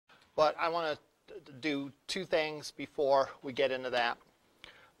but I want to do two things before we get into that.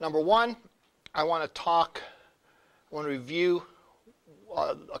 Number one, I want to review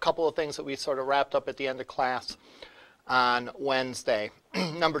a couple of things that we sort of wrapped up at the end of class on Wednesday.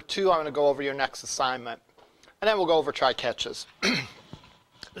 Number two, I'm going to go over your next assignment, and then we'll go over try-catches.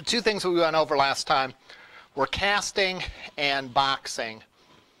 The two things that we went over last time were casting and boxing.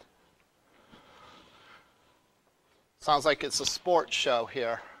 Sounds like it's a sports show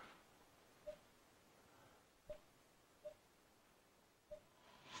here.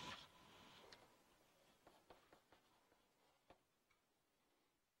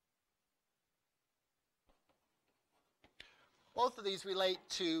 Both of these relate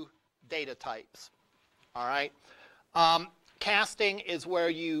to data types. All right. Casting is where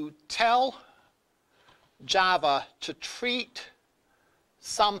you tell Java to treat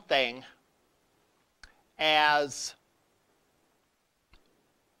something as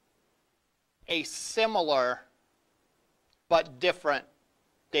a similar but different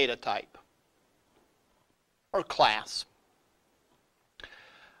data type or class.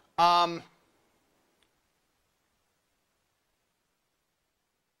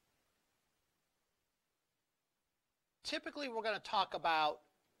 Typically, we're going to talk about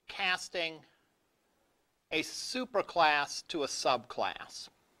casting a superclass to a subclass.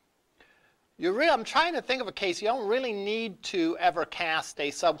 I'm trying to think of a case you don't really need to ever cast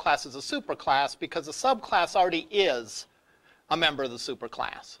a subclass as a superclass because the subclass already is a member of the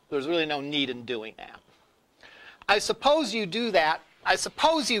superclass. There's really no need in doing that. I suppose you do that. I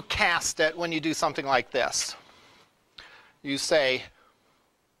suppose you cast it when you do something like this. You say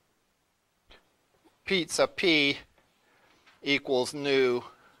pizza P equals new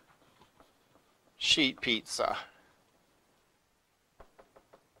sheet pizza.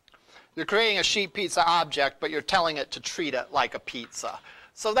 You're creating a sheet pizza object, but you're telling it to treat it like a pizza.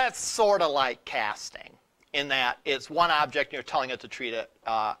 So that's sort of like casting in that it's one object and you're telling it to treat it,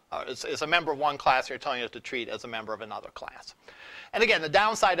 it's a member of one class and you're telling it to treat it as a member of another class. And again, the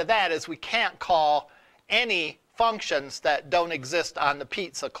downside of that is we can't call any functions that don't exist on the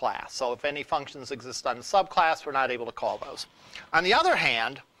pizza class. So if any functions exist on the subclass, we're not able to call those. On the other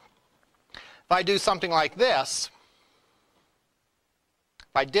hand, if I do something like this,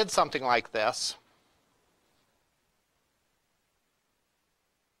 if I did something like this,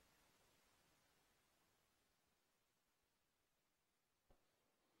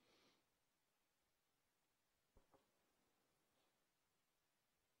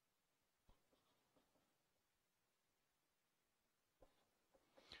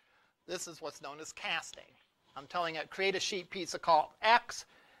 this is what's known as casting. I'm telling it, create a sheet pizza called X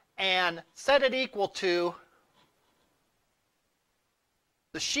and set it equal to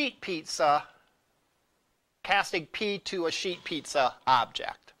the sheet pizza, casting P to a sheet pizza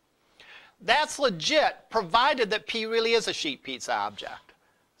object. That's legit, provided that P really is a sheet pizza object.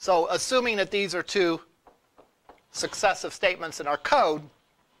 So assuming that these are two successive statements in our code,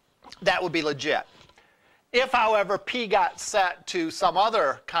 that would be legit. If, however, P got set to some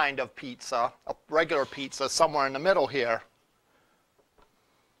other kind of pizza, a regular pizza somewhere in the middle here,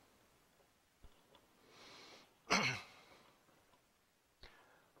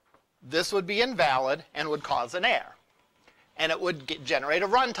 this would be invalid and would cause an error. And it would generate a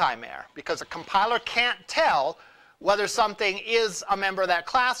runtime error because a compiler can't tell whether something is a member of that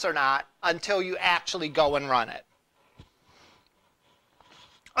class or not until you actually go and run it.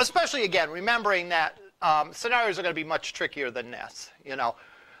 Especially, again, remembering that scenarios are going to be much trickier than this. You know,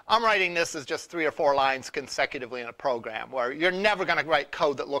 I'm writing this as just 3 or 4 lines consecutively in a program where you're never going to write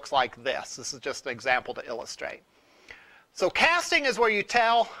code that looks like this. This is just an example to illustrate. So casting is where you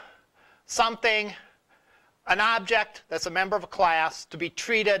tell something, an object that's a member of a class, to be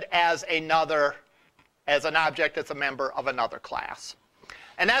treated as an object that's a member of another class.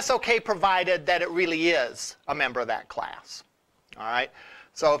 And that's okay provided that it really is a member of that class. All right?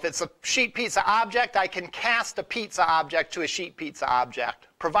 So if it's a sheet pizza object, I can cast a pizza object to a sheet pizza object,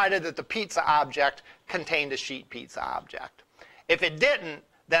 provided that the pizza object contained a sheet pizza object. If it didn't,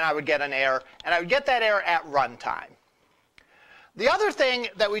 then I would get an error, and I would get that error at runtime. The other thing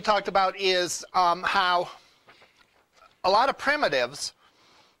that we talked about is how a lot of primitives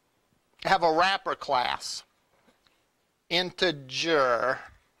have a wrapper class, integer,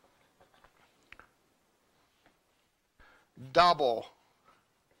 double.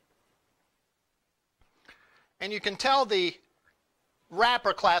 And you can tell the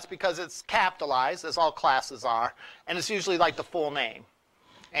wrapper class because it's capitalized, as all classes are, and it's usually like the full name.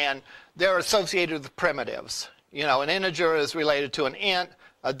 And they're associated with primitives. You know, an integer is related to an int,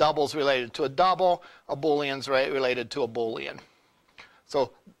 a double is related to a double, a boolean is related to a boolean.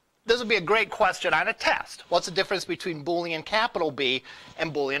 So this would be a great question on a test. What's the difference between Boolean capital B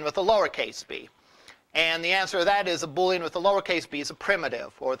and Boolean with a lowercase b? And the answer to that is a Boolean with a lowercase b is a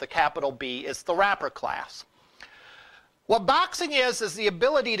primitive, or the capital B is the wrapper class. What boxing is the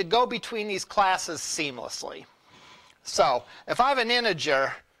ability to go between these classes seamlessly. So if I have an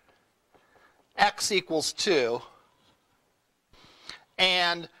integer, x equals 2,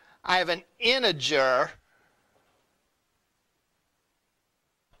 and I have an integer,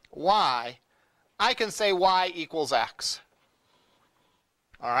 y, I can say y equals x.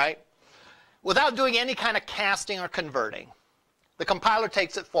 All right? Without doing any kind of casting or converting. The compiler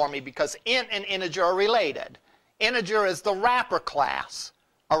takes it for me because int and integer are related. Integer is the wrapper class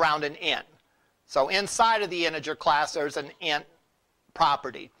around an int. So inside of the integer class, there's an int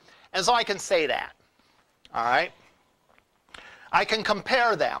property. And so I can say that. All right? I can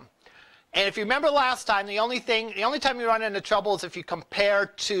compare them. And if you remember last time, the only time you run into trouble is if you compare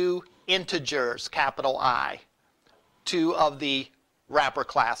two integers, capital I, two of the wrapper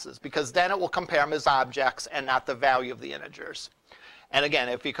classes, because then it will compare them as objects and not the value of the integers. And again,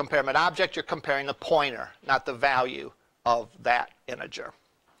 if you compare them an object, you're comparing the pointer, not the value of that integer.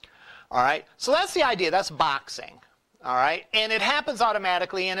 All right? So that's the idea. That's boxing. All right? And it happens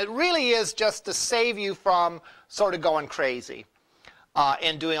automatically, and it really is just to save you from sort of going crazy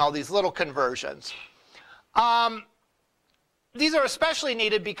and doing all these little conversions. These are especially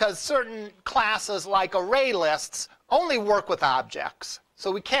needed because certain classes, like array lists, only work with objects.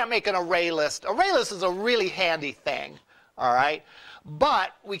 So we can't make an array list. Array list is a really handy thing, all right?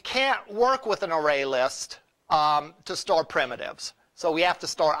 But we can't work with an array list to store primitives. So we have to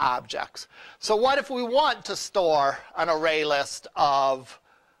store objects. So what if we want to store an array list of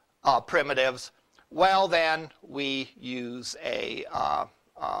primitives? Well, then we use an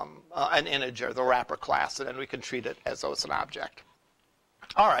integer, the wrapper class, and then we can treat it as though it's an object.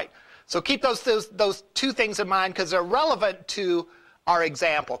 All right. So keep those two things in mind because they're relevant to our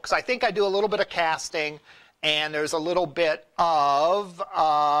example. Because I think I do a little bit of casting, and there's a little bit of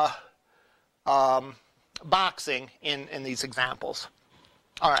boxing in these examples.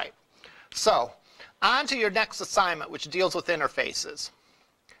 All right. So on to your next assignment, which deals with interfaces.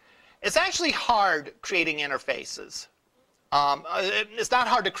 It's actually hard creating interfaces. It's not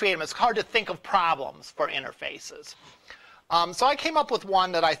hard to create them. It's hard to think of problems for interfaces. So I came up with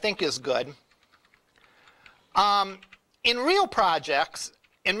one that I think is good. In real projects,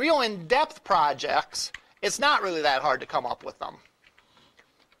 in real in-depth projects, it's not really that hard to come up with them.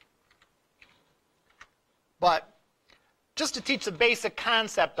 But just to teach the basic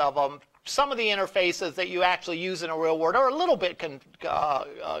concept of them, some of the interfaces that you actually use in a real world are a little bit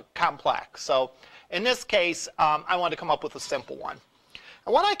complex. So in this case, I wanted to come up with a simple one.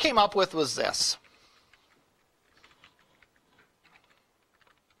 And what I came up with was this.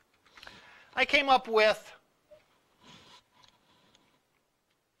 I came up with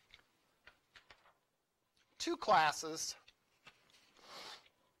two classes,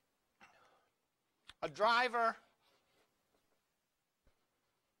 a driver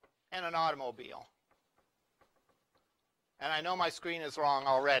and an automobile. And I know my screen is wrong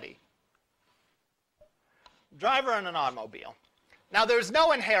already. Driver and an automobile. Now there's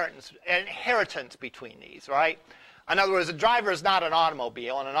no inheritance between these, right? In other words, a driver is not an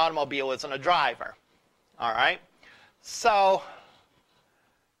automobile, and an automobile isn't a driver. All right? So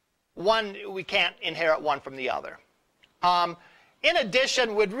we can't inherit one from the other. In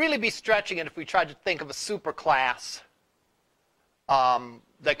addition, we'd really be stretching it if we tried to think of a superclass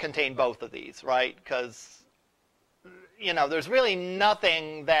that contained both of these, right? Because, you know, there's really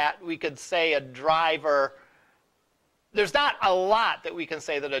nothing that we could say a driver. There's not a lot that we can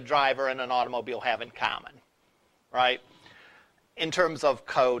say that a driver and an automobile have in common, right? In terms of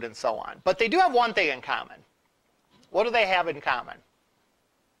code and so on. But they do have one thing in common. What do they have in common?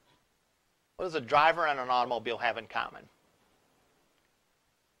 What does a driver and an automobile have in common?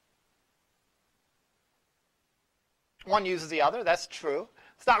 One uses the other, that's true.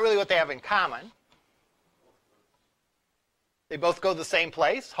 It's not really what they have in common. They both go to the same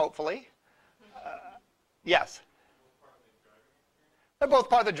place, hopefully. Yes? They're both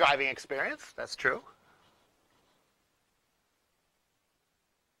part of the driving experience, that's true.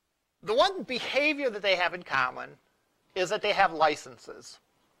 The one behavior that they have in common is that they have licenses.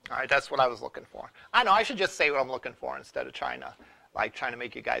 All right, that's what I was looking for. I know I should just say what I'm looking for instead of trying to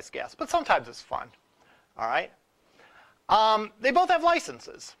make you guys guess. But sometimes it's fun. All right. They both have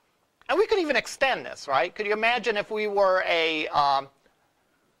licenses, and we could even extend this, right? Could you imagine if we were a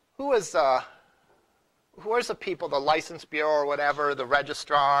who are the people, the license bureau or whatever, the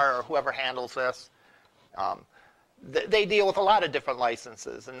registrar or whoever handles this? they deal with a lot of different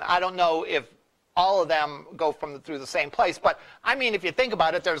licenses. And I don't know if all of them go through the same place. But, I mean, if you think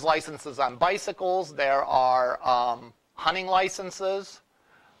about it, there's licenses on bicycles. There are hunting licenses,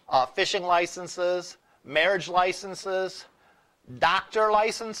 fishing licenses, marriage licenses, doctor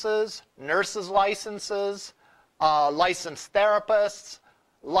licenses, nurses licenses, licensed therapists,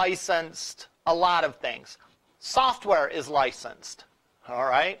 licensed a lot of things. Software is licensed, all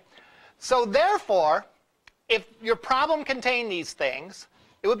right? So therefore, if your problem contained these things,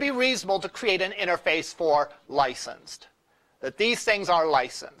 it would be reasonable to create an interface for licensed, that these things are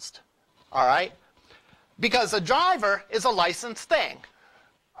licensed, all right? Because a driver is a licensed thing.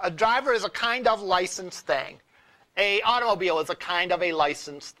 A driver is a kind of licensed thing. An automobile is a kind of a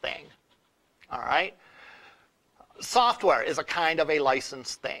licensed thing, all right? Software is a kind of a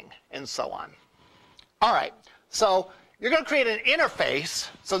licensed thing, and so on. All right, so you're going to create an interface.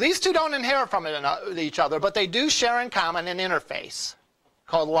 So these two don't inherit from each other, but they do share in common an interface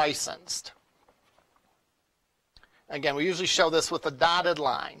called licensed. Again, we usually show this with a dotted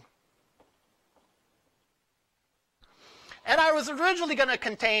line. And I was originally going to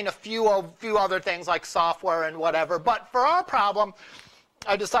contain a few other things like software and whatever, but for our problem,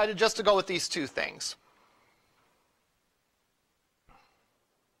 I decided just to go with these two things.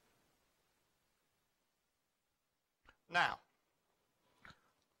 Now,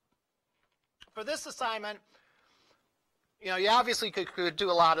 for this assignment, you obviously could do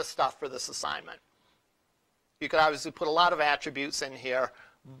a lot of stuff for this assignment. You could obviously put a lot of attributes in here,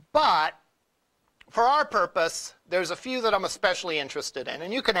 but for our purpose, there's a few that I'm especially interested in,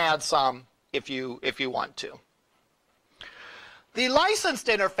 and you can add some if you want to. The licensed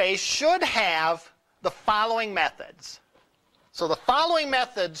interface should have the following methods. So the following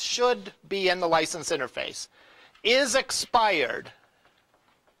methods should be in the licensed interface. Is expired,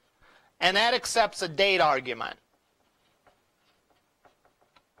 and that accepts a date argument.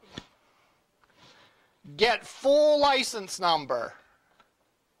 Get full license number.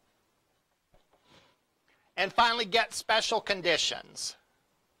 And finally, get special conditions.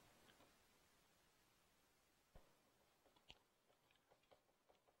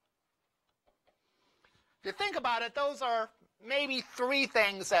 If you think about it, those are maybe three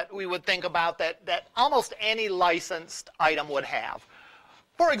things that we would think about that almost any licensed item would have.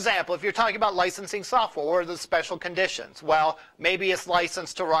 For example, if you're talking about licensing software, what are the special conditions? Well, maybe it's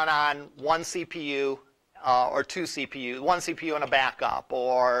licensed to run on one CPU or two CPU, one CPU and a backup,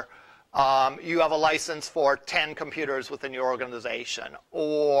 or you have a license for 10 computers within your organization,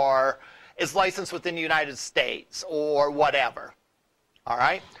 or is licensed within the United States, or whatever. All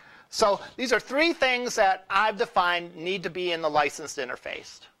right? So these are three things that I've defined need to be in the licensed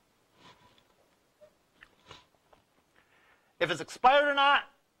interface. If it's expired or not,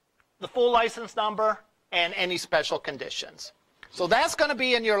 the full license number, and any special conditions. So that's going to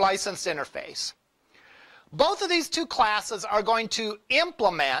be in your licensed interface. Both of these two classes are going to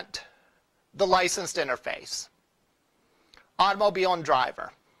implement the licensed interface. Automobile and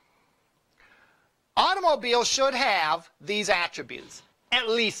driver. Automobile should have these attributes. At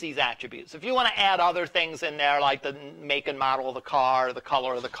least these attributes. If you want to add other things in there, like the make and model of the car, the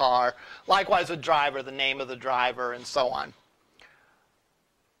color of the car, likewise with driver, the name of the driver, and so on.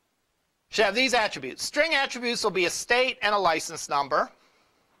 Should have these attributes. String attributes will be a state and a license number.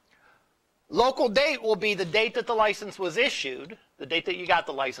 Local date will be the date that the license was issued, the date that you got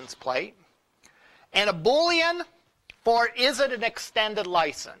the license plate. And a Boolean for is it an extended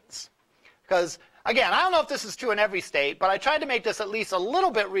license? Because again, I don't know if this is true in every state, but I tried to make this at least a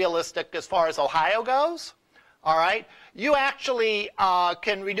little bit realistic as far as Ohio goes. All right? You actually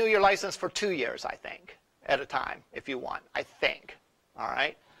can renew your license for 2 years, I think, at a time, if you want, I think. All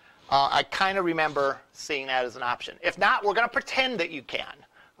right? I kind of remember seeing that as an option. If not, we're going to pretend that you can.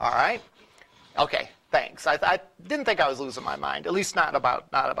 All right? Okay, thanks. I didn't think I was losing my mind, at least not about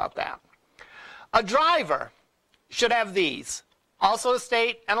that. A driver should have these. Also a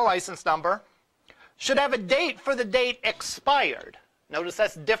state and a license number. Should have a date for the date expired. Notice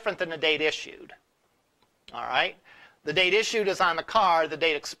that's different than the date issued. All right? The date issued is on the car. The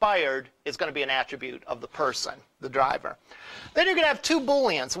date expired is going to be an attribute of the person, the driver. Then you're going to have two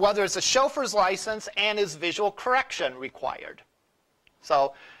Booleans, whether it's a chauffeur's license and is visual correction required.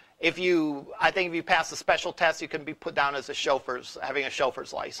 So I think if you pass the special test, you can be put down as having a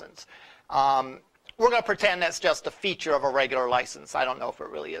chauffeur's license. We're going to pretend that's just a feature of a regular license. I don't know if it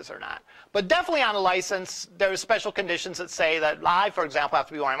really is or not. But definitely on a license, there are special conditions that say that I, for example, have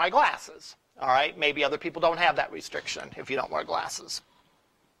to be wearing my glasses. All right? Maybe other people don't have that restriction if you don't wear glasses.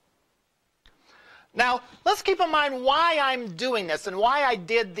 Now, let's keep in mind why I'm doing this and why I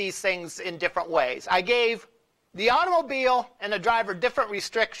did these things in different ways. I gave the automobile and the driver different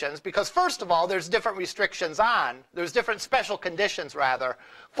restrictions because, first of all, there's different restrictions there's different special conditions, rather,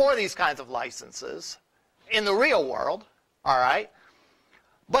 for these kinds of licenses in the real world, all right?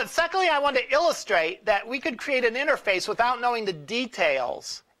 But secondly, I want to illustrate that we could create an interface without knowing the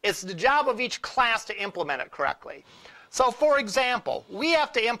details. It's the job of each class to implement it correctly. So, for example, we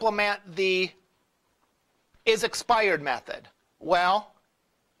have to implement the isExpired method. Well,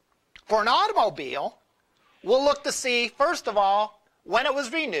 for an automobile, we'll look to see, first of all, when it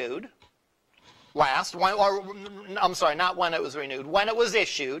was renewed last, I'm sorry, not when it was renewed, when it was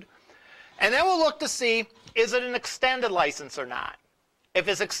issued. And then we'll look to see, is it an extended license or not? If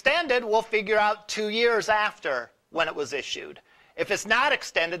it's extended, we'll figure out 2 years after when it was issued. If it's not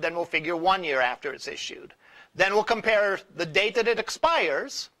extended, then we'll figure 1 year after it's issued. Then we'll compare the date that it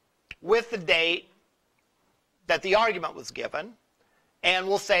expires with the date that the argument was given, and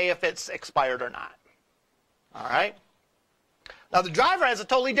we'll say if it's expired or not. All right? Now, the driver has a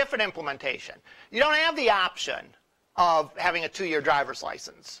totally different implementation. You don't have the option of having a 2-year driver's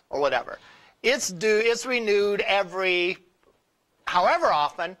license or whatever. It's renewed every however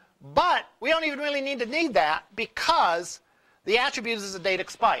often, but we don't even really need that because the attribute is the date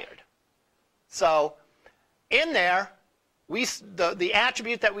expired. So in there, the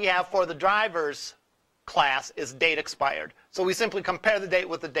attribute that we have for the driver's class is date expired. So we simply compare the date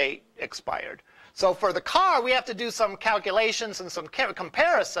with the date expired. So for the car, we have to do some calculations and some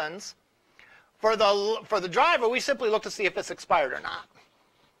comparisons. For the driver, we simply look to see if it's expired or not.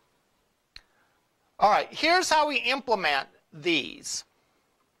 All right, here's how we implement these.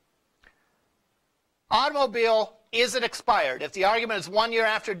 Automobile, is it expired? If the argument is 1 year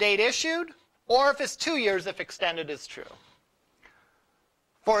after date issued, or if it's 2 years if extended is true.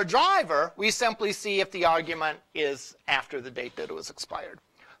 For a driver, we simply see if the argument is after the date that it was expired.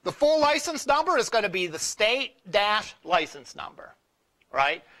 The full license number is going to be the state-license number,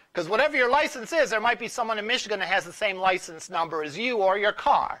 right? Because whatever your license is, there might be someone in Michigan that has the same license number as you or your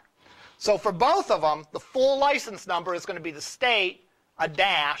car. So for both of them, the full license number is going to be the state, a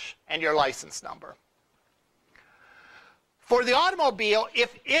dash, and your license number. For the automobile,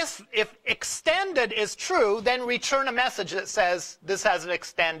 if extended is true, then return a message that says this has an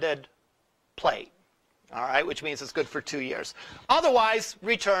extended plate, all right, which means it's good for 2 years. Otherwise,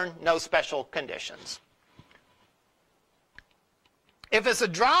 return no special conditions. If it's a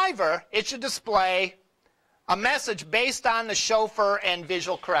driver, it should display a message based on the chauffeur and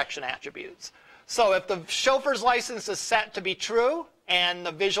visual correction attributes. So if the chauffeur's license is set to be true and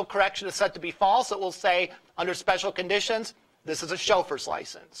the visual correction is set to be false, it will say under special conditions, this is a chauffeur's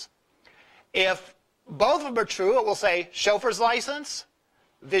license. If both of them are true, it will say chauffeur's license,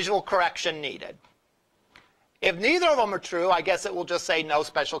 visual correction needed. If neither of them are true, I guess it will just say no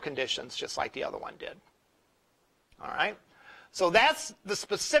special conditions, just like the other one did. All right? So that's the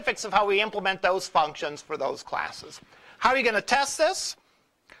specifics of how we implement those functions for those classes. How are you going to test this?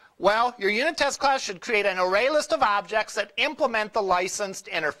 Well, your unit test class should create an array list of objects that implement the licensed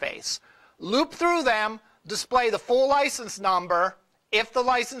interface. Loop through them, display the full license number if the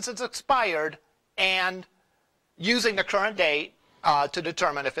license is expired, and using the current date to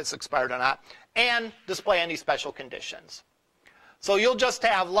determine if it's expired or not, and display any special conditions. So you'll just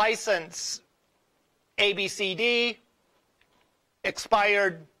have license ABCD,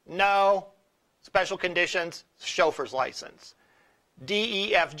 expired, no, special conditions, chauffeur's license.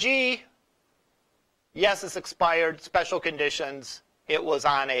 DEFG, yes, it's expired, special conditions, it was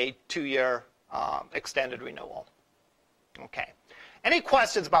on a 2-year extended renewal. Okay. Any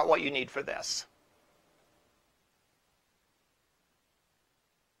questions about what you need for this?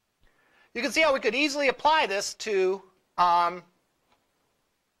 You can see how we could easily apply this to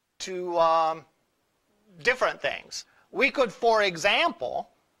different things. We could, for example,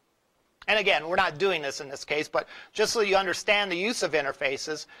 and again, we're not doing this in this case, but just so you understand the use of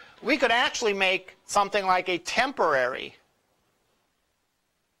interfaces, we could actually make something like a temporary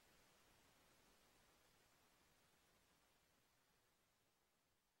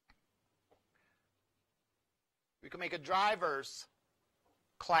driver's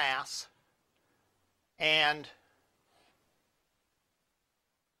class and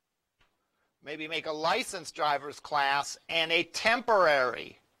maybe make a licensed driver's class and a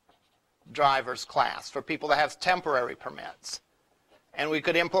temporary driver's class for people that have temporary permits. And we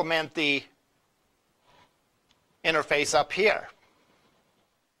could implement the interface up here.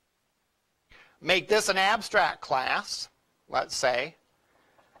 Make this an abstract class, let's say,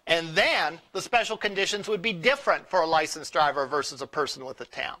 and then the special conditions would be different for a licensed driver versus a person with a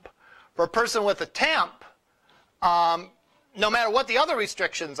temp. For a person with a temp, no matter what the other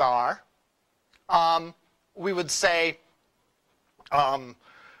restrictions are, we would say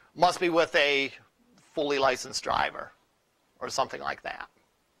must be with a fully licensed driver or something like that.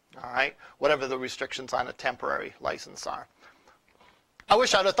 All right, whatever the restrictions on a temporary license are. I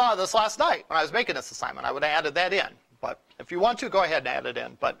wish I'd have thought of this last night when I was making this assignment. I would have added that in. But if you want to, go ahead and add it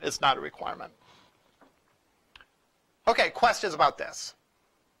in. But it's not a requirement. Okay, questions about this?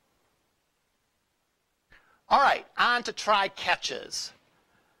 All right, on to try-catches.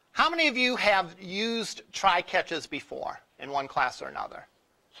 How many of you have used try-catches before in one class or another?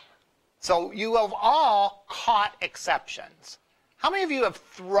 So you have all caught exceptions. How many of you have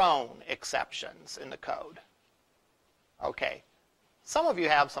thrown exceptions in the code? Okay. Some of you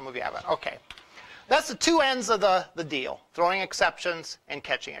have, some of you haven't. Okay. That's the two ends of the deal, throwing exceptions and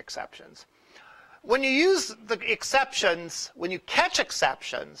catching exceptions. When you use the exceptions, when you catch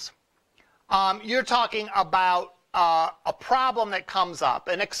exceptions, you're talking about a problem that comes up.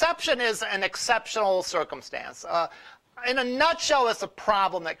 An exception is an exceptional circumstance. In a nutshell, it's a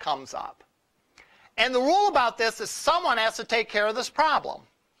problem that comes up. And the rule about this is someone has to take care of this problem.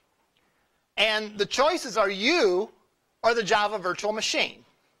 And the choices are you or the Java virtual machine.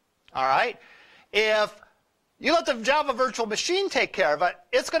 All right? If you let the Java virtual machine take care of it,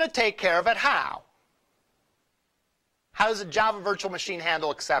 it's going to take care of it how? How does the Java virtual machine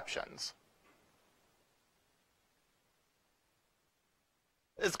handle exceptions?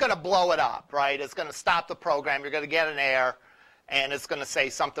 It's going to blow it up, right? It's going to stop the program. You're going to get an error, and it's going to say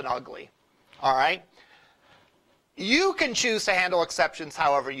something ugly. All right? You can choose to handle exceptions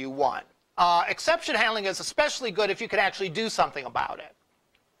however you want. Exception handling is especially good if you can actually do something about it.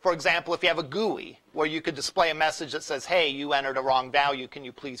 For example, if you have a GUI where you could display a message that says, hey, you entered a wrong value, can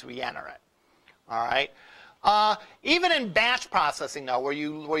you please re-enter it? All right? Even in batch processing, though, where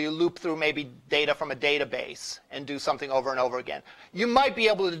you loop through maybe data from a database and do something over and over again, you might be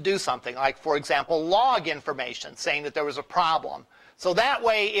able to do something like, for example, log information saying that there was a problem. So that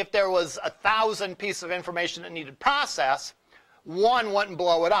way, if there was 1,000 pieces of information that needed processed, one wouldn't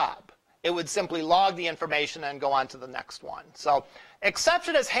blow it up. It would simply log the information and go on to the next one. So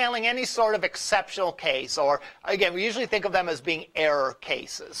exception is handling any sort of exceptional case, or again, we usually think of them as being error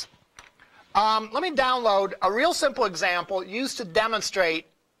cases. Let me download a real simple example used to demonstrate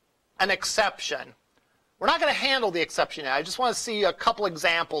an exception. We're not going to handle the exception yet. I just want to see a couple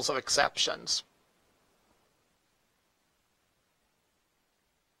examples of exceptions.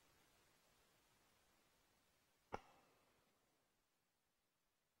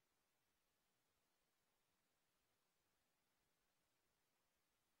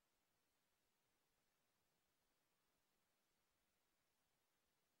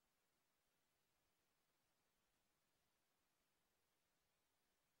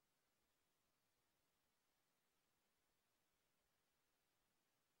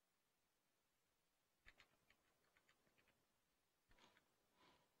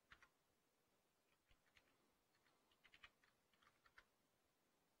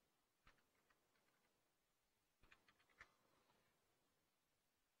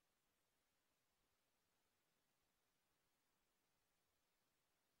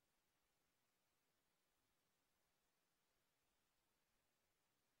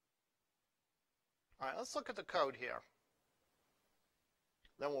 All right, let's look at the code here.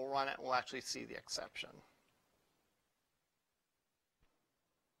 Then we'll run it and we'll actually see the exception.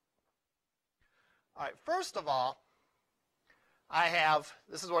 All right, first of all,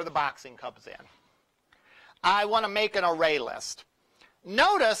 this is where the boxing comes in. I want to make an array list.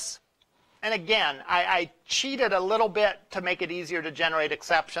 Notice, and again, I cheated a little bit to make it easier to generate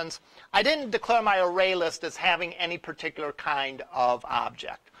exceptions. I didn't declare my array list as having any particular kind of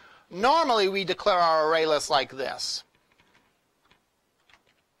object. Normally, we declare our array list like this.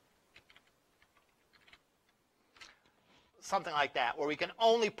 Something like that, where we can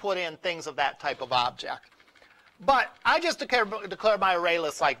only put in things of that type of object. But I just declare my array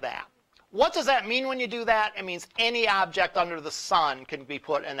list like that. What does that mean when you do that? It means any object under the sun can be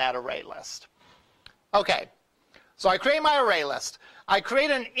put in that array list. Okay, so I create my array list. I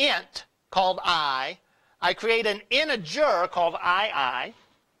create an int called I. I create an integer called II.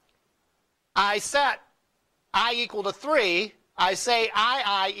 I set I equal to 3. I say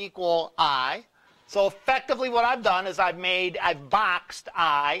II equal I. So effectively what I've done is I've boxed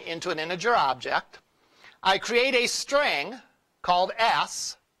I into an integer object. I create a string called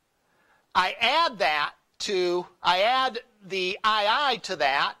S. I add the II to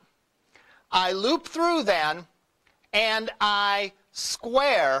that. I loop through then, and I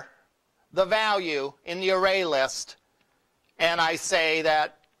square the value in the array list, and I say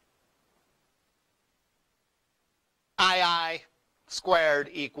that II squared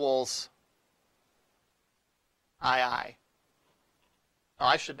equals II. Oh,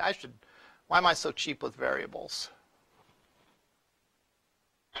 I should, why am I so cheap with variables?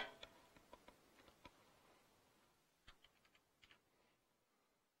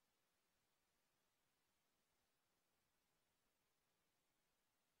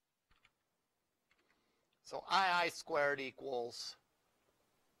 So II squared equals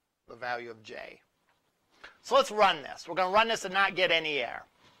the value of j. So let's run this. We're going to run this and not get any error.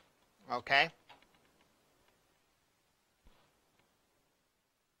 Okay?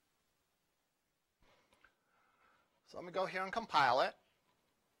 So let me go here and compile it.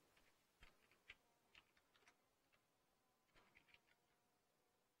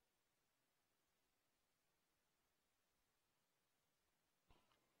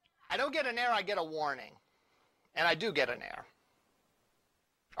 I don't get an error, I get a warning. And I do get an error.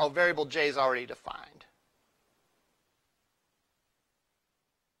 Oh, variable j is already defined.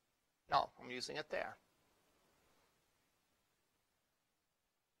 No, I'm using it there.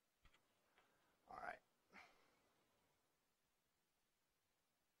 All right.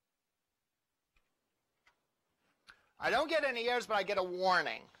 I don't get any errors, but I get a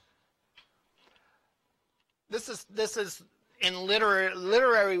warning. This is in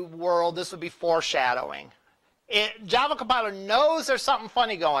literary world, this would be foreshadowing. Java compiler knows there's something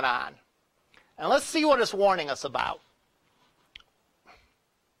funny going on. And let's see what it's warning us about.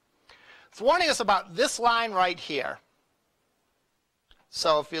 It's warning us about this line right here.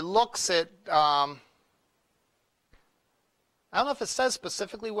 So if you look at, I don't know if it says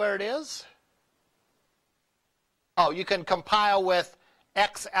specifically where it is. Oh, you can compile with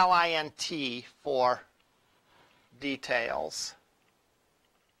xlint for details.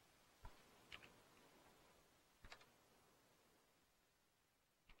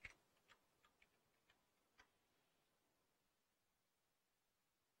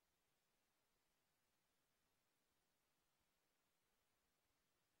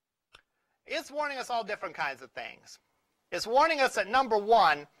 It's warning us all different kinds of things. It's warning us that, number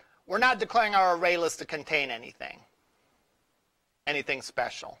one, we're not declaring our array list to contain anything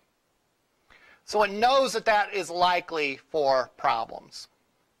special. So it knows that that is likely for problems.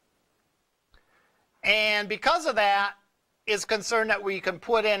 And because of that, is concerned that we can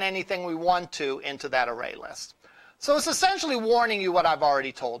put in anything we want to into that array list. So it's essentially warning you what I've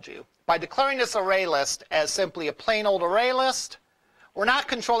already told you. By declaring this array list as simply a plain old array list, we're not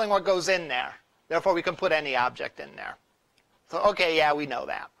controlling what goes in there. Therefore, we can put any object in there. So, okay, yeah, we know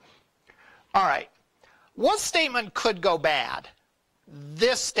that. All right. What statement could go bad?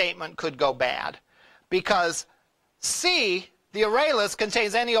 This statement could go bad because C, the array list,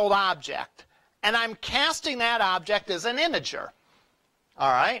 contains any old object. And I'm casting that object as an integer.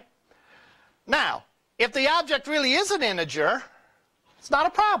 All right? Now, if the object really is an integer, it's not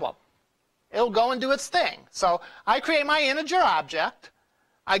a problem. It'll go and do its thing. So I create my integer object.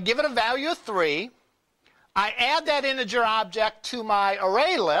 I give it a value of 3. I add that integer object to my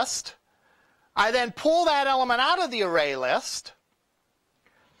array list. I then pull that element out of the array list,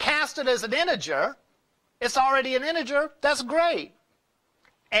 cast it as an integer. It's already an integer. That's great.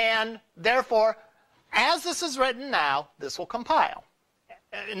 And therefore, as this is written now, this will compile.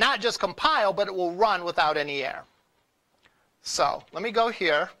 Not just compile, but it will run without any error. So let me go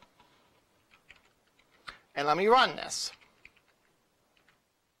here. And let me run this.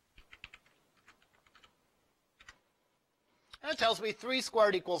 And it tells me 3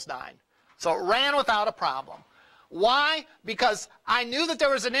 squared equals 9. So it ran without a problem. Why? Because I knew that there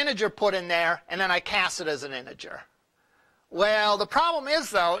was an integer put in there, and then I cast it as an integer. Well, the problem is,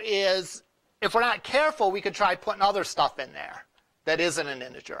 though, is if we're not careful, we could try putting other stuff in there that isn't an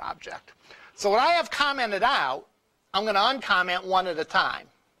integer object. So what I have commented out, I'm going to uncomment one at a time.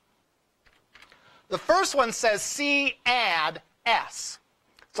 The first one says C add S.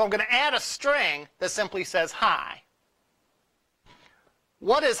 So I'm going to add a string that simply says hi.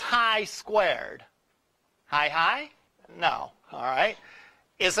 What is hi squared? Hi, hi? No. All right.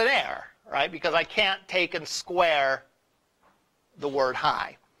 It's an error, right? Because I can't take and square the word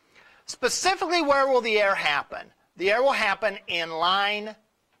hi. Specifically, where will the error happen? The error will happen in line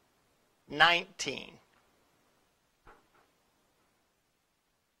 19.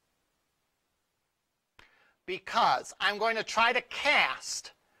 Because I'm going to try to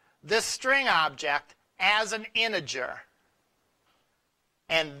cast this string object as an integer.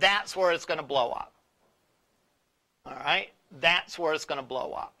 And that's where it's going to blow up. All right? That's where it's going to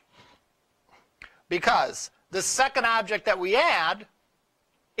blow up. Because the second object that we add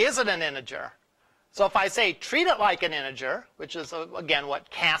isn't an integer. So if I say treat it like an integer, which is, again, what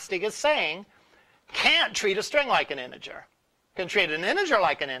casting is saying, can't treat a string like an integer. Can treat an integer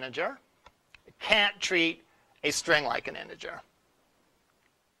like an integer. Can't treat a string like an integer.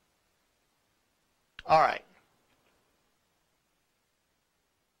 All right.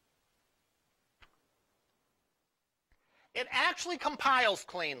 It actually compiles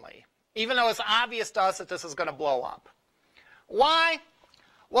cleanly, even though it's obvious to us that this is going to blow up. Why?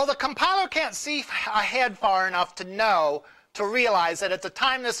 Well, the compiler can't see ahead far enough to realize that at the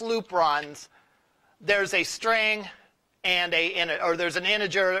time this loop runs, there's a string and there's an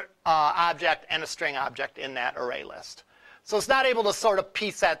integer object and a string object in that array list. So it's not able to sort of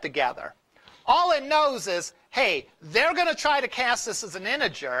piece that together. All it knows is, hey, they're going to try to cast this as an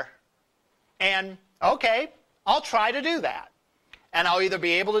integer, and okay, I'll try to do that. And I'll either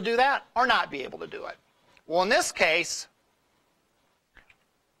be able to do that or not be able to do it. Well, in this case,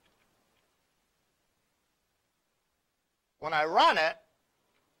 when I run it,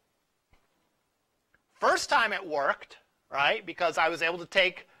 first time it worked, right? Because I was able to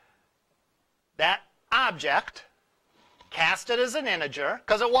take that object, cast it as an integer,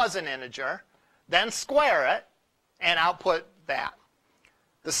 because it was an integer, then square it, and output that.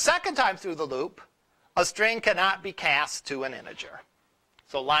 The second time through the loop, a string cannot be cast to an integer.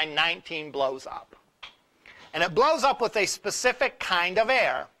 So line 19 blows up. And it blows up with a specific kind of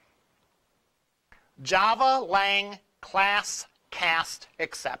error. Java lang class cast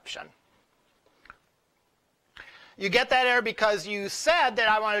exception. You get that error because you said that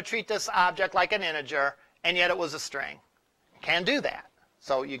I want to treat this object like an integer, and yet it was a string. Can't do that.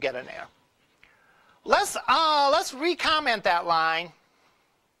 So you get an error. Let's recomment that line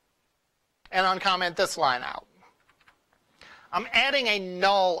and uncomment this line out. I'm adding a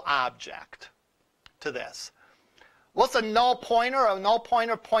null object to this. What's a null pointer? A null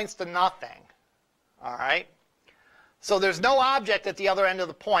pointer points to nothing. All right? So there's no object at the other end of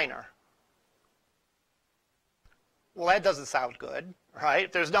the pointer. Well, that doesn't sound good, right?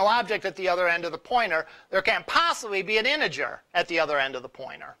 If there's no object at the other end of the pointer, there can't possibly be an integer at the other end of the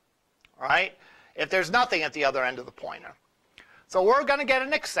pointer, right? If there's nothing at the other end of the pointer. So we're going to get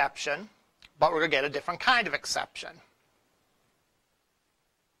an exception, but we're going to get a different kind of exception.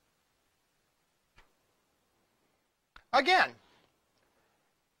 Again,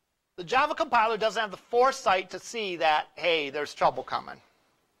 the Java compiler doesn't have the foresight to see that, hey, there's trouble coming.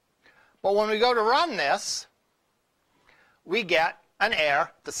 But when we go to run this, we get an error,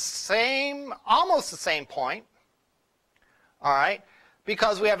 the same, almost the same point, all right,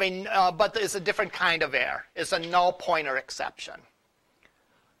 because we have but it's a different kind of error. It's a null pointer exception.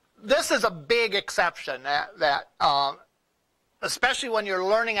 This is a big exception that especially when you're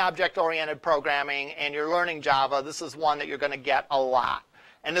learning object-oriented programming and you're learning Java, this is one that you're going to get a lot.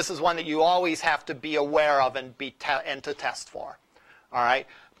 And this is one that you always have to be aware of and to test for, all right,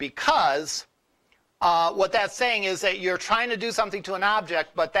 because what that's saying is that you're trying to do something to an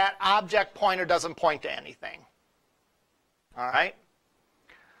object, but that object pointer doesn't point to anything. All right?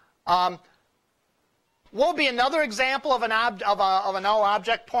 What would be another example of a null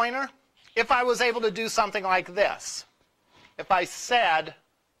object pointer? If I was able to do something like this. If I said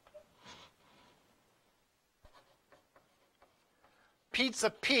pizza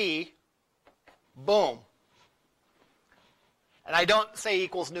P, boom. And I don't say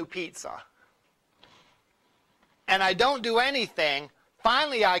equals new pizza. And I don't do anything,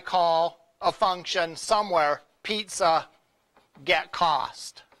 finally I call a function somewhere, pizza get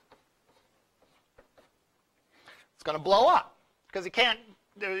cost. It's going to blow up because it can't,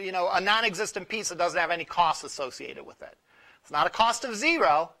 you know, a non-existent pizza doesn't have any cost associated with it. It's not a cost of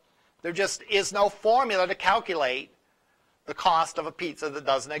 0. There just is no formula to calculate the cost of a pizza that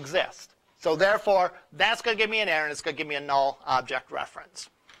doesn't exist. So therefore, that's going to give me an error, and it's going to give me a null object reference.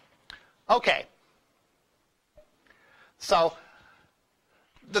 Okay. So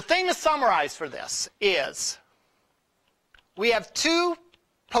the thing to summarize for this is we have two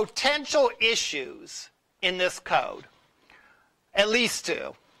potential issues in this code, at least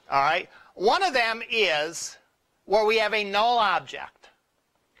two. All right? One of them is where we have a null object.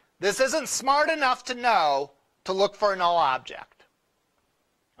 This isn't smart enough to know to look for a null object.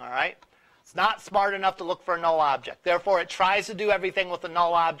 All right? It's not smart enough to look for a null object. Therefore, it tries to do everything with a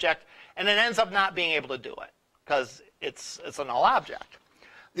null object, and it ends up not being able to do it because it's a null object.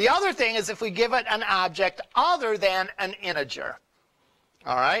 The other thing is if we give it an object other than an integer.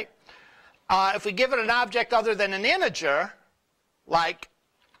 All right? If we give it an object other than an integer, like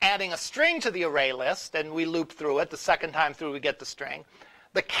adding a string to the array list, and we loop through it, the second time through we get the string,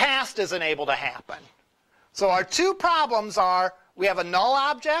 the cast isn't able to happen. So our two problems are we have a null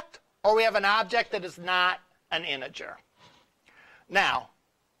object or we have an object that is not an integer. Now,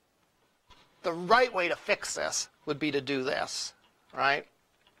 the right way to fix this would be to do this, right?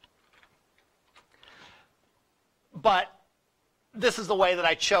 but this is the way that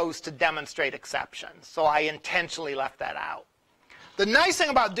I chose to demonstrate exceptions, so I intentionally left that out. The nice thing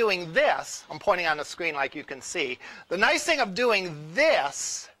about doing this, I'm pointing on the screen like you can see, the nice thing of doing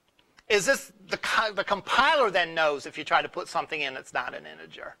this is the compiler then knows if you try to put something in that's not an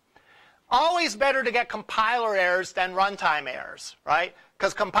integer. Always better to get compiler errors than runtime errors, right?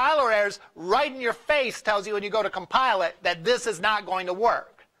 Because compiler errors right in your face tells you when you go to compile it that this is not going to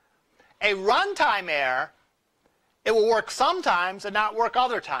work. A runtime error, it will work sometimes and not work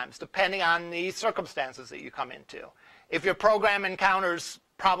other times, depending on the circumstances that you come into. If your program encounters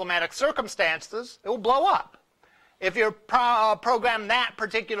problematic circumstances, it will blow up. If your program that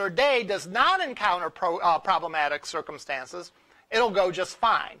particular day does not encounter problematic circumstances, it'll go just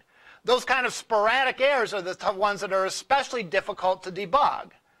fine. Those kind of sporadic errors are the ones that are especially difficult to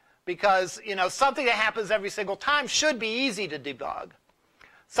debug, because something that happens every single time should be easy to debug.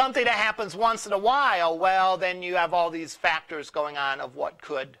 Something that happens once in a while, well, then you have all these factors going on of what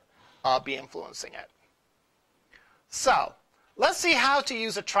could be influencing it. So let's see how to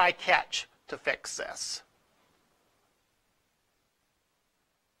use a try-catch to fix this.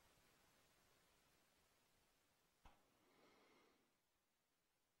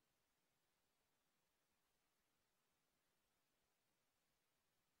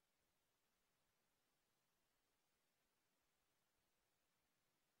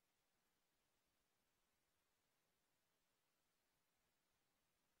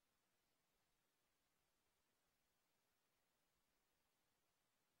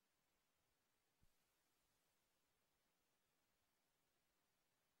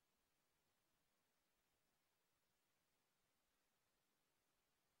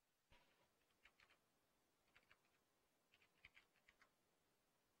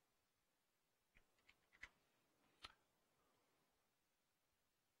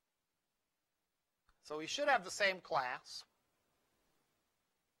 So we should have the same class.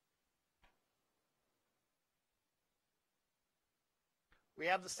 We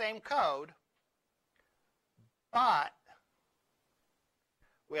have the same code, but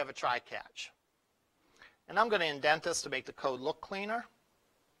we have a try-catch. And I'm going to indent this to make the code look cleaner.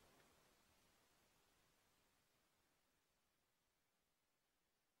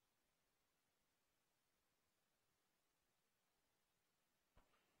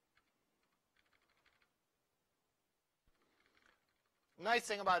 The nice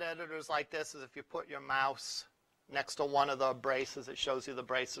thing about editors like this is if you put your mouse next to one of the braces, it shows you the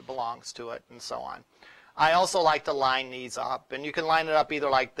brace that belongs to it, and so on. I also like to line these up, and you can line it up either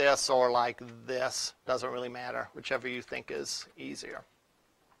like this or like this. Doesn't really matter, whichever you think is easier.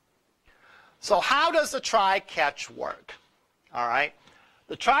 So how does the try-catch work? All right.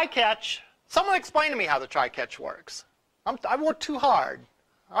 The try-catch, someone explain to me how the try-catch works. I work too hard.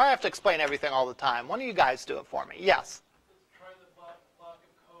 I have to explain everything all the time. One of you guys do it for me. Yes?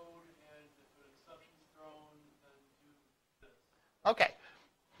 Okay,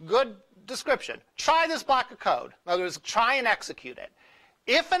 good description. Try this block of code. In other words, try and execute it.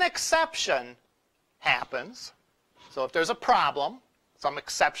 If an exception happens, so if there's a problem, some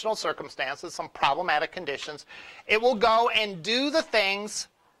exceptional circumstances, some problematic conditions, it will go and do the things,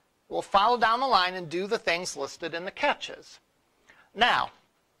 will follow down the line and do the things listed in the catches. Now,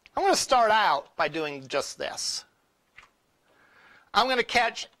 I'm going to start out by doing just this. I'm going to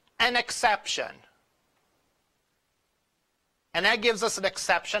catch an exception. And that gives us an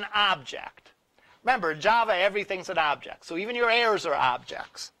exception object. Remember, in Java, everything's an object. So even your errors are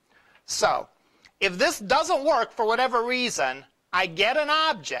objects. So if this doesn't work for whatever reason, I get an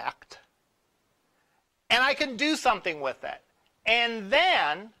object, and I can do something with it. And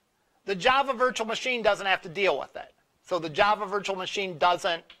then the Java virtual machine doesn't have to deal with it. So the Java virtual machine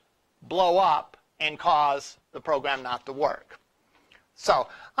doesn't blow up and cause the program not to work. So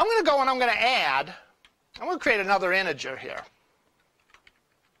I'm going to go and I'm going to add, I'm going to create another integer here.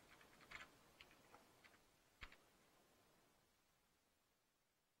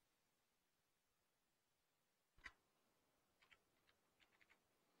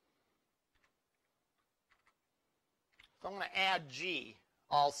 So I'm going to add G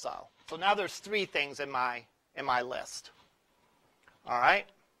also. So now there's 3 things in my list. All right?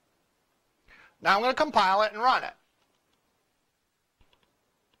 Now I'm going to compile it and run it.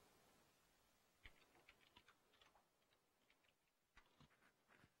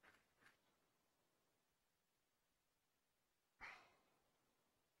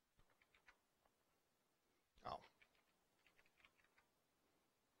 Oh.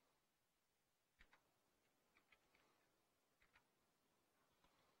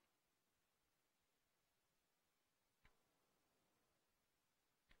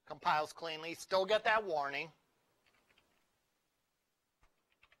 Compiles cleanly. Still get that warning.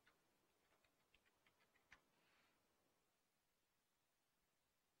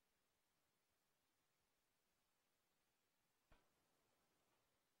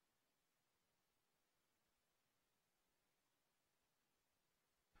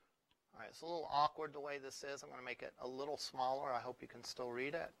 it's a little awkward the way this is. I'm going to make it a little smaller. I hope you can still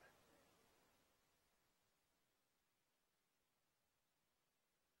read it.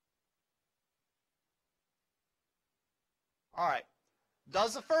 All right.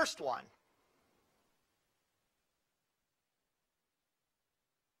 Does the first one.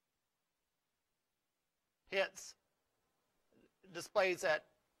 Hits, displays that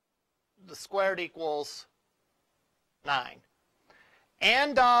the squared equals 9.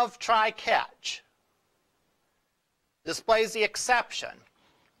 And of try catch displays the exception.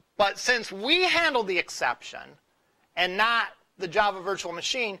 But since we handled the exception and not the Java virtual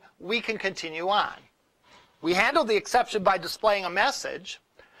machine, we can continue on. We handled the exception by displaying a message.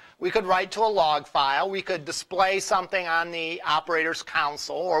 We could write to a log file. We could display something on the operator's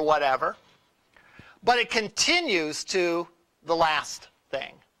console or whatever. But it continues to the last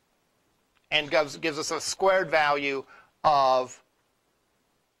thing and gives us a squared value of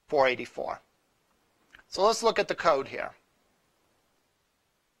 484. So let's look at the code here.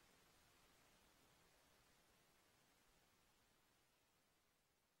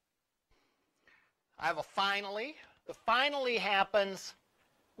 I have a finally. The finally happens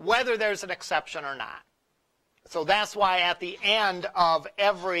whether there's an exception or not. So that's why at the end of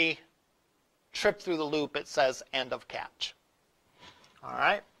every trip through the loop it says end of catch. All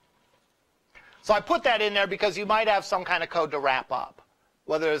right? So I put that in there because you might have some kind of code to wrap up.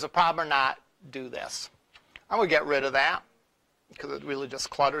 Whether there's a problem or not, do this. I'm going to get rid of that because it really just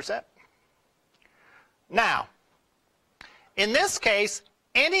clutters it. Now, in this case,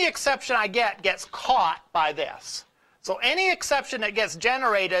 any exception I get gets caught by this. So any exception that gets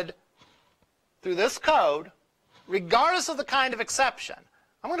generated through this code, regardless of the kind of exception,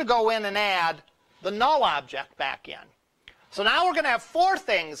 I'm going to go in and add the null object back in. So now we're going to have 4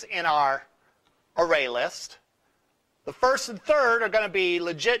 things in our array list. The first and third are going to be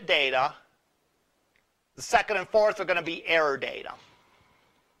legit data. The second and fourth are going to be error data.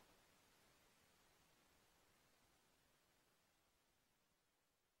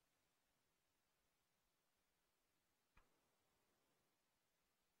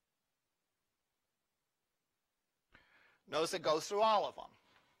 Notice it goes through all of them.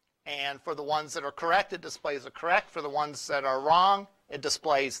 And for the ones that are correct, it displays the correct. For the ones that are wrong, it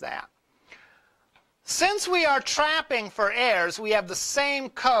displays that. Since we are trapping for errors, we have the same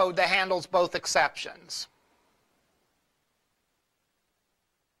code that handles both exceptions.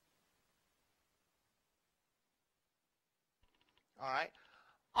 All right.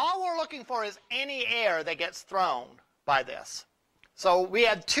 All we're looking for is any error that gets thrown by this. So we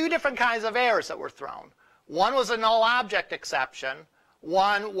had 2 different kinds of errors that were thrown. One was a null object exception.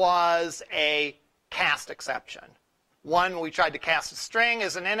 One was a cast exception. One, we tried to cast a string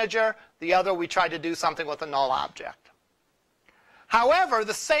as an integer. The other, we tried to do something with a null object. However,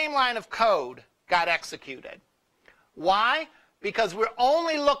 the same line of code got executed. Why? Because we're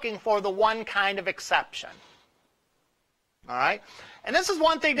only looking for the one kind of exception. All right? And this is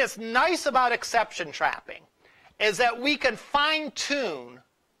one thing that's nice about exception trapping, is that we can fine-tune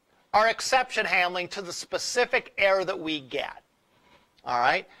our exception handling to the specific error that we get. All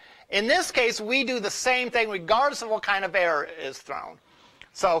right? In this case, we do the same thing regardless of what kind of error is thrown.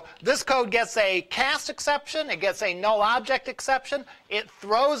 So this code gets a cast exception. It gets a null object exception. It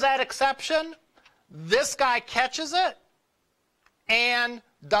throws that exception. This guy catches it and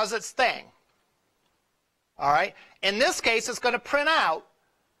does its thing. All right? In this case, it's going to print out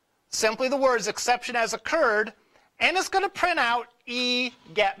simply the words exception has occurred, and it's going to print out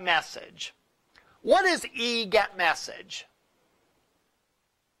eGetMessage. What is eGetMessage?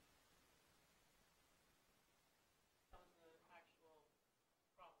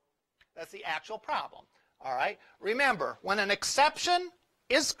 That's the actual problem. All right? Remember, when an exception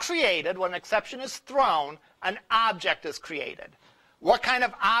is created, when an exception is thrown, an object is created. What kind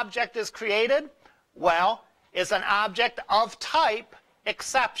of object is created? Well, it's an object of type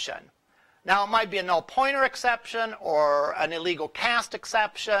exception. Now, it might be a null pointer exception or an illegal cast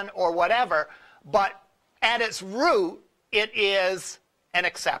exception or whatever, but at its root, it is an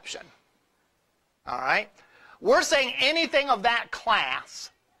exception. All right? We're saying anything of that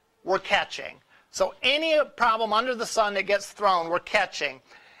class we're catching. So any problem under the sun that gets thrown, we're catching.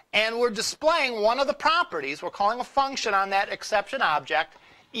 And we're displaying one of the properties. We're calling a function on that exception object,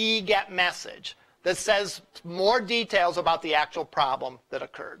 eGetMessage, that says more details about the actual problem that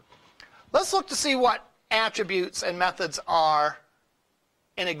occurred. Let's look to see what attributes and methods are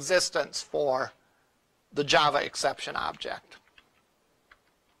in existence for the Java exception object.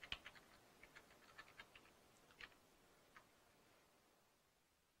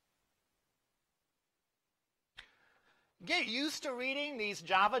 Get used to reading these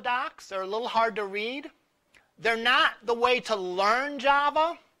Java docs. They're a little hard to read. They're not the way to learn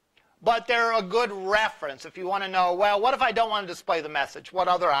Java, but they're a good reference if you want to know, well, what if I don't want to display the message? What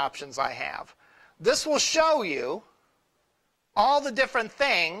other options I have? This will show you all the different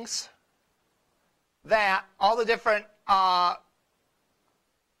things that, all the different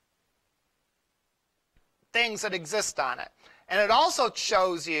things that exist on it. And it also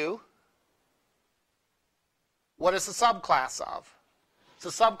shows you what it's a subclass of. It's a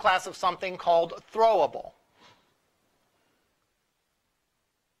subclass of something called throwable.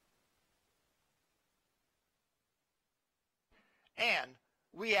 And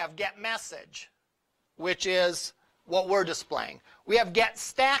we have getMessage, which is what we're displaying. We have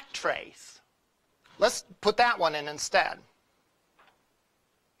getStackTrace. Let's put that one in instead.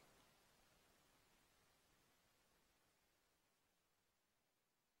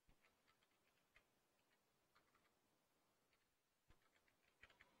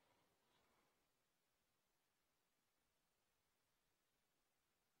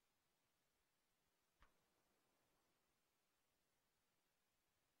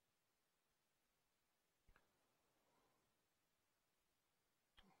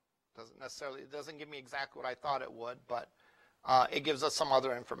 It doesn't give me exactly what I thought it would, but it gives us some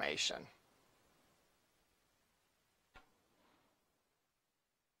other information.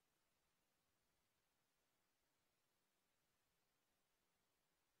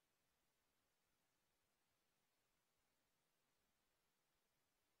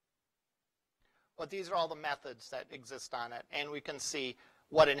 But these are all the methods that exist on it, and we can see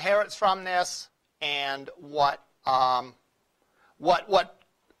what inherits from this and what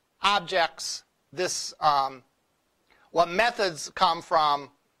objects this, what methods come from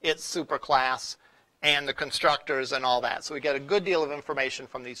its superclass and the constructors and all that. So we get a good deal of information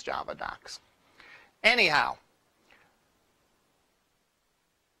from these Java docs. Anyhow,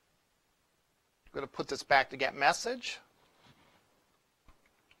 I'm going to put this back to getMessage.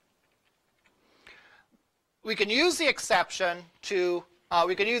 We can use the exception to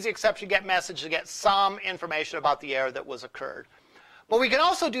getMessage to get some information about the error that was occurred. But we can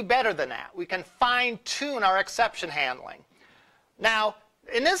also do better than that. We can fine-tune our exception handling. Now,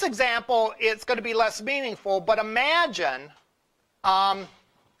 in this example, it's going to be less meaningful, but imagine,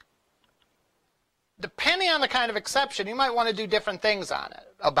 depending on the kind of exception, you might want to do different things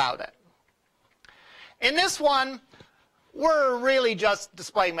about it. In this one, we're really just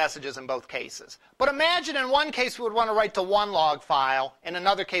displaying messages in both cases. But imagine in one case we would want to write to one log file, in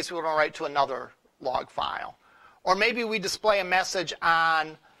another case we would want to write to another log file. Or maybe we display a message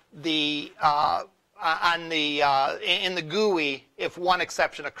in the GUI if one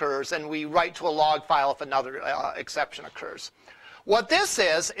exception occurs, and we write to a log file if another exception occurs. What this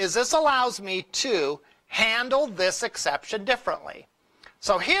is this allows me to handle this exception differently.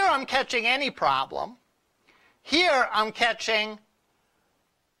 So here I'm catching any problem. Here I'm catching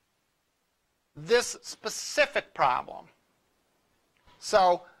this specific problem.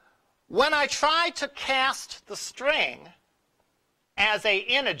 So when I try to cast the string as an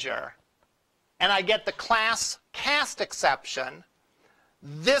integer and I get the class cast exception,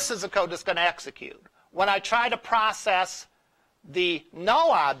 this is the code that's going to execute. When I try to process the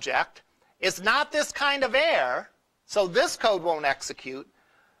null object, it's not this kind of error, so this code won't execute,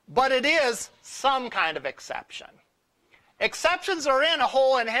 but it is some kind of exception. Exceptions are in a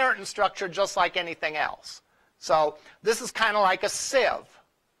whole inheritance structure just like anything else. So this is kind of like a sieve.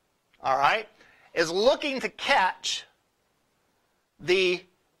 All right, is looking to catch the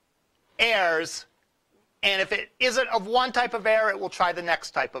errors, and if it isn't of one type of error, it will try the next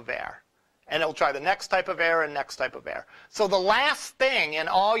type of error. And it will try the next type of error and next type of error. So the last thing in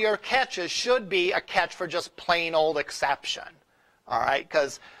all your catches should be a catch for just plain old exception. All right,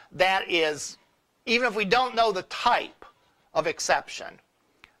 because that is, even if we don't know the type of exception,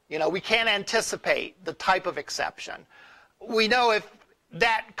 you know, we can't anticipate the type of exception. We know if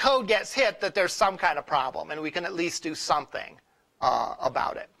that code gets hit that there's some kind of problem, and we can at least do something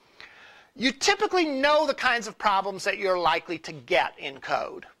about it. You typically know the kinds of problems that you're likely to get in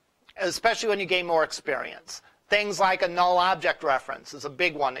code, especially when you gain more experience. Things like a null object reference is a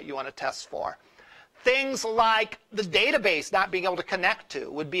big one that you want to test for. Things like the database not being able to connect to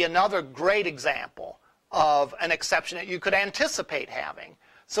would be another great example of an exception that you could anticipate having.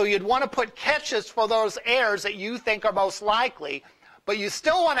 So you'd want to put catches for those errors that you think are most likely, but you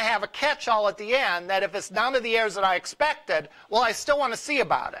still want to have a catch-all at the end that if it's none of the errors that I expected, well, I still want to see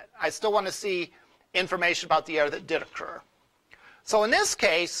about it. I still want to see information about the error that did occur. So in this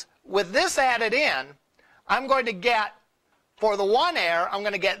case, with this added in, I'm going to get For the one error, I'm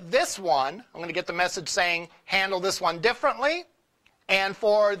going to get this one. I'm going to get the message saying, handle this one differently. And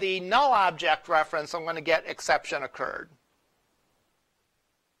for the null object reference, I'm going to get exception occurred.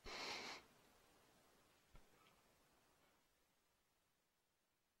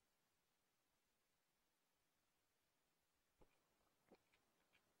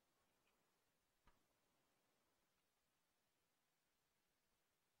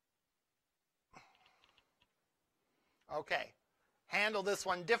 Okay, handle this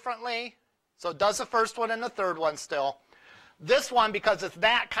one differently. So it does the first one and the third one still. This one, because it's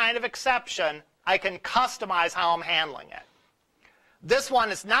that kind of exception, I can customize how I'm handling it. This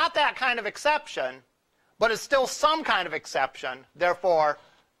one is not that kind of exception, but it's still some kind of exception. Therefore,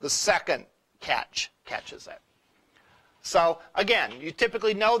 the second catch catches it. So again, you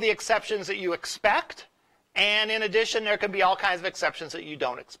typically know the exceptions that you expect. And in addition, there can be all kinds of exceptions that you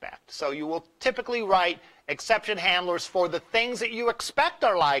don't expect. So you will typically write exception handlers for the things that you expect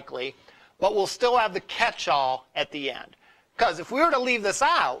are likely, but we'll still have the catch-all at the end. Because if we were to leave this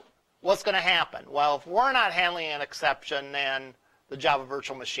out, what's going to happen? Well, if we're not handling an exception, then the Java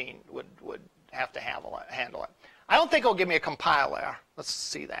virtual machine would have to handle it. I don't think it'll give me a compile error. Let's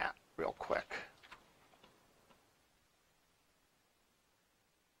see that real quick.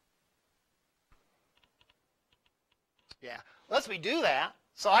 Yeah, lets me do that.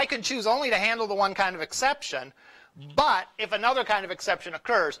 So I can choose only to handle the one kind of exception, but if another kind of exception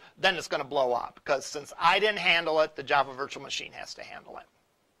occurs, then it's going to blow up, because since I didn't handle it, the Java virtual machine has to handle it.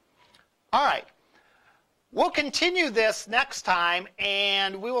 All right, we'll continue this next time,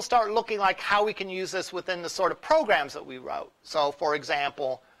 and we will start looking like how we can use this within the sort of programs that we wrote. So for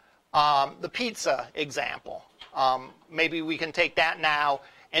example, the pizza example. Maybe we can take that now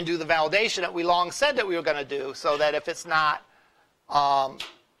and do the validation that we long said that we were going to do, so that if it's not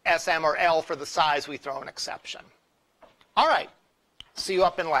SM or L for the size, we throw an exception. All right, see you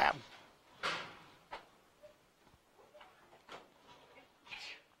up in lab.